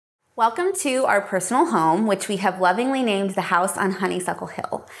Welcome to our personal home, which we have lovingly named the house on Honeysuckle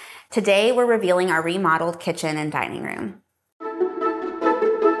Hill. Today, we're revealing our remodeled kitchen and dining room.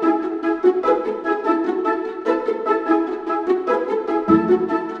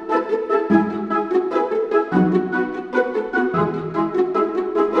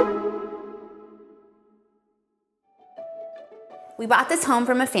 We bought this home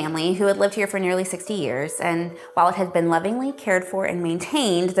from a family who had lived here for nearly 60 years, and while it had been lovingly cared for and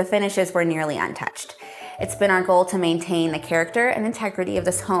maintained, the finishes were nearly untouched. It's been our goal to maintain the character and integrity of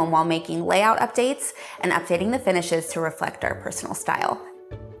this home while making layout updates and updating the finishes to reflect our personal style.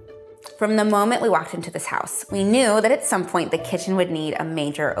 From the moment we walked into this house, we knew that at some point the kitchen would need a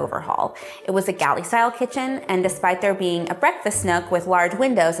major overhaul. It was a galley-style kitchen, and despite there being a breakfast nook with large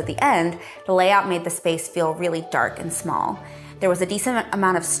windows at the end, the layout made the space feel really dark and small. There was a decent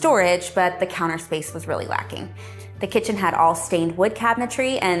amount of storage, but the counter space was really lacking. The kitchen had all stained wood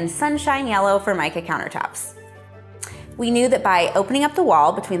cabinetry and sunshine yellow Formica countertops. We knew that by opening up the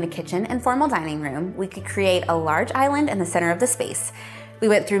wall between the kitchen and formal dining room, we could create a large island in the center of the space. We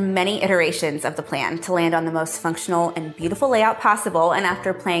went through many iterations of the plan to land on the most functional and beautiful layout possible, and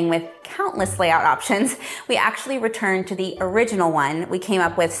after playing with countless layout options, we actually returned to the original one we came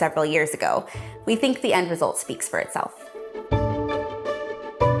up with several years ago. We think the end result speaks for itself.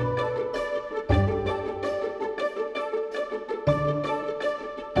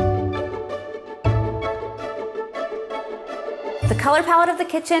 The color palette of the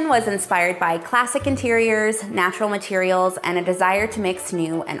kitchen was inspired by classic interiors, natural materials, and a desire to mix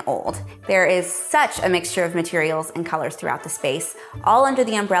new and old. There is such a mixture of materials and colors throughout the space, all under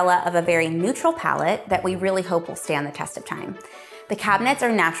the umbrella of a very neutral palette that we really hope will stand the test of time. The cabinets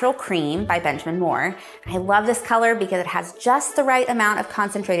are Natural Cream by Benjamin Moore. I love this color because it has just the right amount of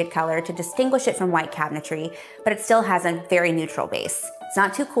concentrated color to distinguish it from white cabinetry, but it still has a very neutral base. It's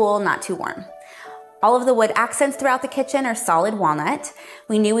not too cool, not too warm. All of the wood accents throughout the kitchen are solid walnut.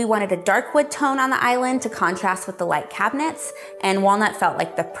 We knew we wanted a dark wood tone on the island to contrast with the light cabinets, and walnut felt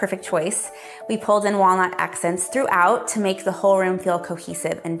like the perfect choice. We pulled in walnut accents throughout to make the whole room feel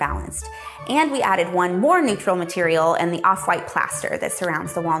cohesive and balanced. And we added one more neutral material and the off-white plaster that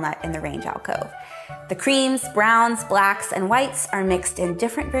surrounds the walnut in the range alcove. The creams, browns, blacks, and whites are mixed in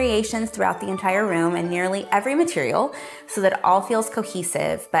different variations throughout the entire room and nearly every material so that it all feels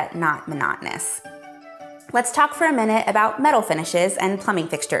cohesive but not monotonous. Let's talk for a minute about metal finishes and plumbing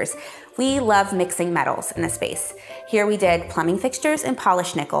fixtures. We love mixing metals in the space. Here we did plumbing fixtures in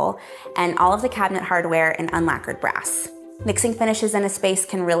polished nickel and all of the cabinet hardware in unlacquered brass. Mixing finishes in a space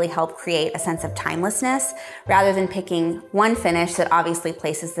can really help create a sense of timelessness rather than picking one finish that obviously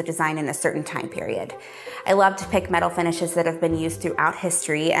places the design in a certain time period. I love to pick metal finishes that have been used throughout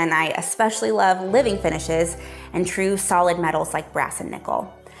history, and I especially love living finishes and true solid metals like brass and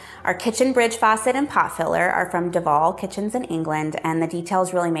nickel. Our kitchen bridge faucet and pot filler are from Duval Kitchens in England, and the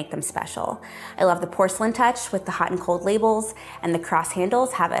details really make them special. I love the porcelain touch with the hot and cold labels, and the cross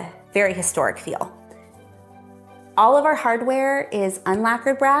handles have a very historic feel. All of our hardware is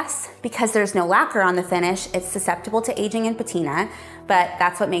unlacquered brass. Because there's no lacquer on the finish, it's susceptible to aging and patina, but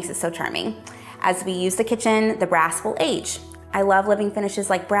that's what makes it so charming. As we use the kitchen, the brass will age. I love living finishes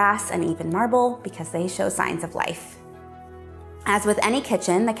like brass and even marble because they show signs of life. As with any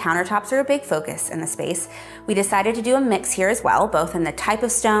kitchen, the countertops are a big focus in the space. We decided to do a mix here as well, both in the type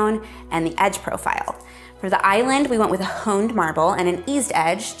of stone and the edge profile. For the island, we went with a honed marble and an eased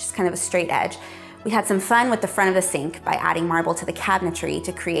edge, just kind of a straight edge. We had some fun with the front of the sink by adding marble to the cabinetry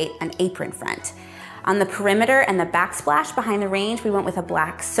to create an apron front. On the perimeter and the backsplash behind the range, we went with a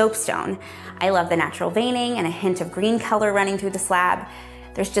black soapstone. I love the natural veining and a hint of green color running through the slab.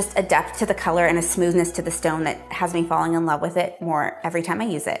 There's just a depth to the color and a smoothness to the stone that has me falling in love with it more every time I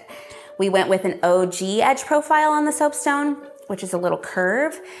use it. We went with an OG edge profile on the soapstone, which is a little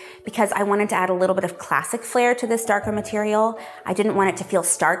curve, because I wanted to add a little bit of classic flair to this darker material. I didn't want it to feel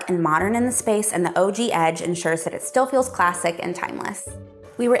stark and modern in the space, and the OG edge ensures that it still feels classic and timeless.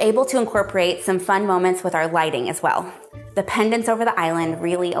 We were able to incorporate some fun moments with our lighting as well. The pendants over the island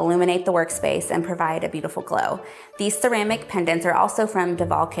really illuminate the workspace and provide a beautiful glow. These ceramic pendants are also from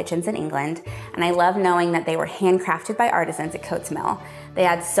Duval Kitchens in England, and I love knowing that they were handcrafted by artisans at Coates Mill. They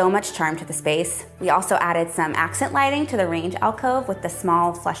add so much charm to the space. We also added some accent lighting to the range alcove with the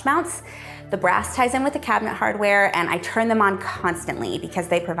small flush mounts. The brass ties in with the cabinet hardware, and I turn them on constantly because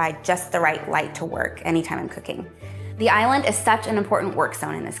they provide just the right light to work anytime I'm cooking. The island is such an important work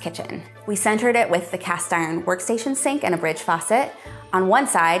zone in this kitchen. We centered it with the cast iron workstation sink and a bridge faucet. On one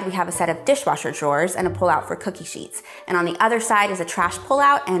side, we have a set of dishwasher drawers and a pull-out for cookie sheets. And on the other side is a trash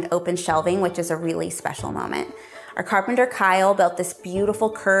pull-out and open shelving, which is a really special moment. Our carpenter Kyle built this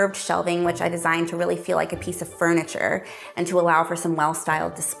beautiful curved shelving, which I designed to really feel like a piece of furniture and to allow for some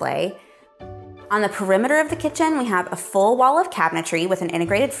well-styled display. On the perimeter of the kitchen, we have a full wall of cabinetry with an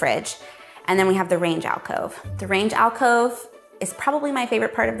integrated fridge, and then we have the range alcove. The range alcove is probably my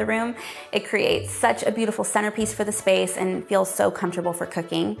favorite part of the room. It creates such a beautiful centerpiece for the space and feels so comfortable for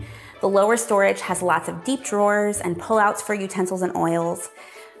cooking. The lower storage has lots of deep drawers and pullouts for utensils and oils.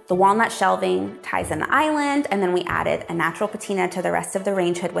 The walnut shelving ties in the island, and then we added a natural patina to the rest of the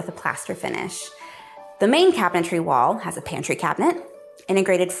range hood with a plaster finish. The main cabinetry wall has a pantry cabinet,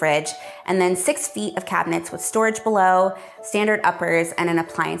 integrated fridge, and then 6 feet of cabinets with storage below, standard uppers, and an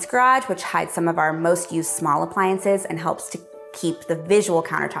appliance garage, which hides some of our most used small appliances and helps to keep the visual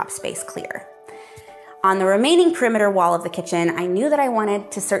countertop space clear. On the remaining perimeter wall of the kitchen, I knew that I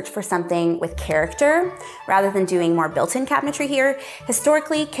wanted to search for something with character rather than doing more built-in cabinetry here.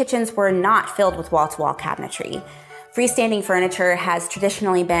 Historically, kitchens were not filled with wall-to-wall cabinetry. Freestanding furniture has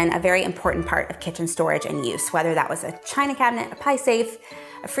traditionally been a very important part of kitchen storage and use, whether that was a china cabinet, a pie safe,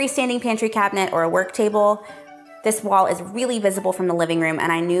 a freestanding pantry cabinet, or a work table. This wall is really visible from the living room,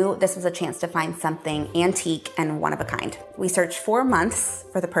 and I knew this was a chance to find something antique and one of a kind. We searched for months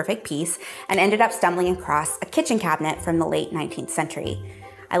for the perfect piece and ended up stumbling across a kitchen cabinet from the late 19th century.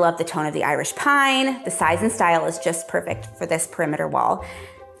 I love the tone of the Irish pine. The size and style is just perfect for this perimeter wall.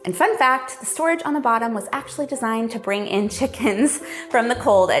 And fun fact, the storage on the bottom was actually designed to bring in chickens from the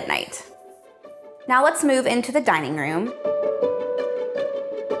cold at night. Now let's move into the dining room.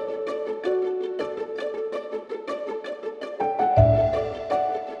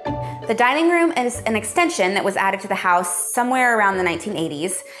 The dining room is an extension that was added to the house somewhere around the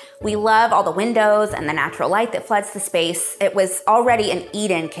 1980s. We love all the windows and the natural light that floods the space. It was already an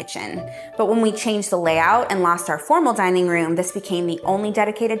eat-in kitchen, but when we changed the layout and lost our formal dining room, this became the only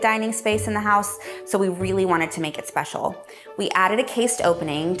dedicated dining space in the house, so we really wanted to make it special. We added a cased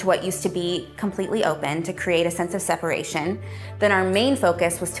opening to what used to be completely open to create a sense of separation. Then our main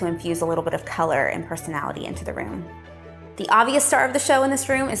focus was to infuse a little bit of color and personality into the room. The obvious star of the show in this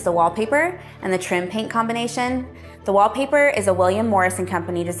room is the wallpaper and the trim paint combination. The wallpaper is a William Morris &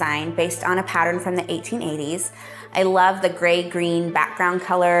 Company design based on a pattern from the 1880s. I love the gray-green background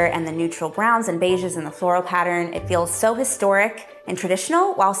color and the neutral browns and beiges in the floral pattern. It feels so historic and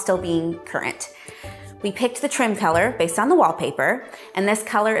traditional while still being current. We picked the trim color based on the wallpaper, and this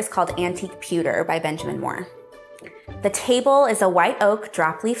color is called Antique Pewter by Benjamin Moore. The table is a white oak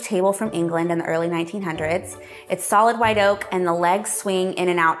drop leaf table from England in the early 1900s. It's solid white oak and the legs swing in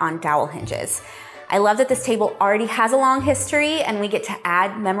and out on dowel hinges. I love that this table already has a long history and we get to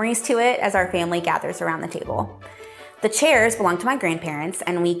add memories to it as our family gathers around the table. The chairs belong to my grandparents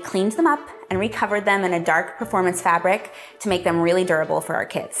and we cleaned them up and recovered them in a dark performance fabric to make them really durable for our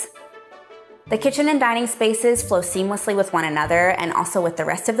kids. The kitchen and dining spaces flow seamlessly with one another and also with the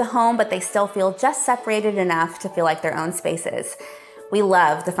rest of the home, but they still feel just separated enough to feel like their own spaces. We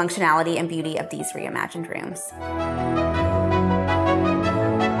love the functionality and beauty of these reimagined rooms.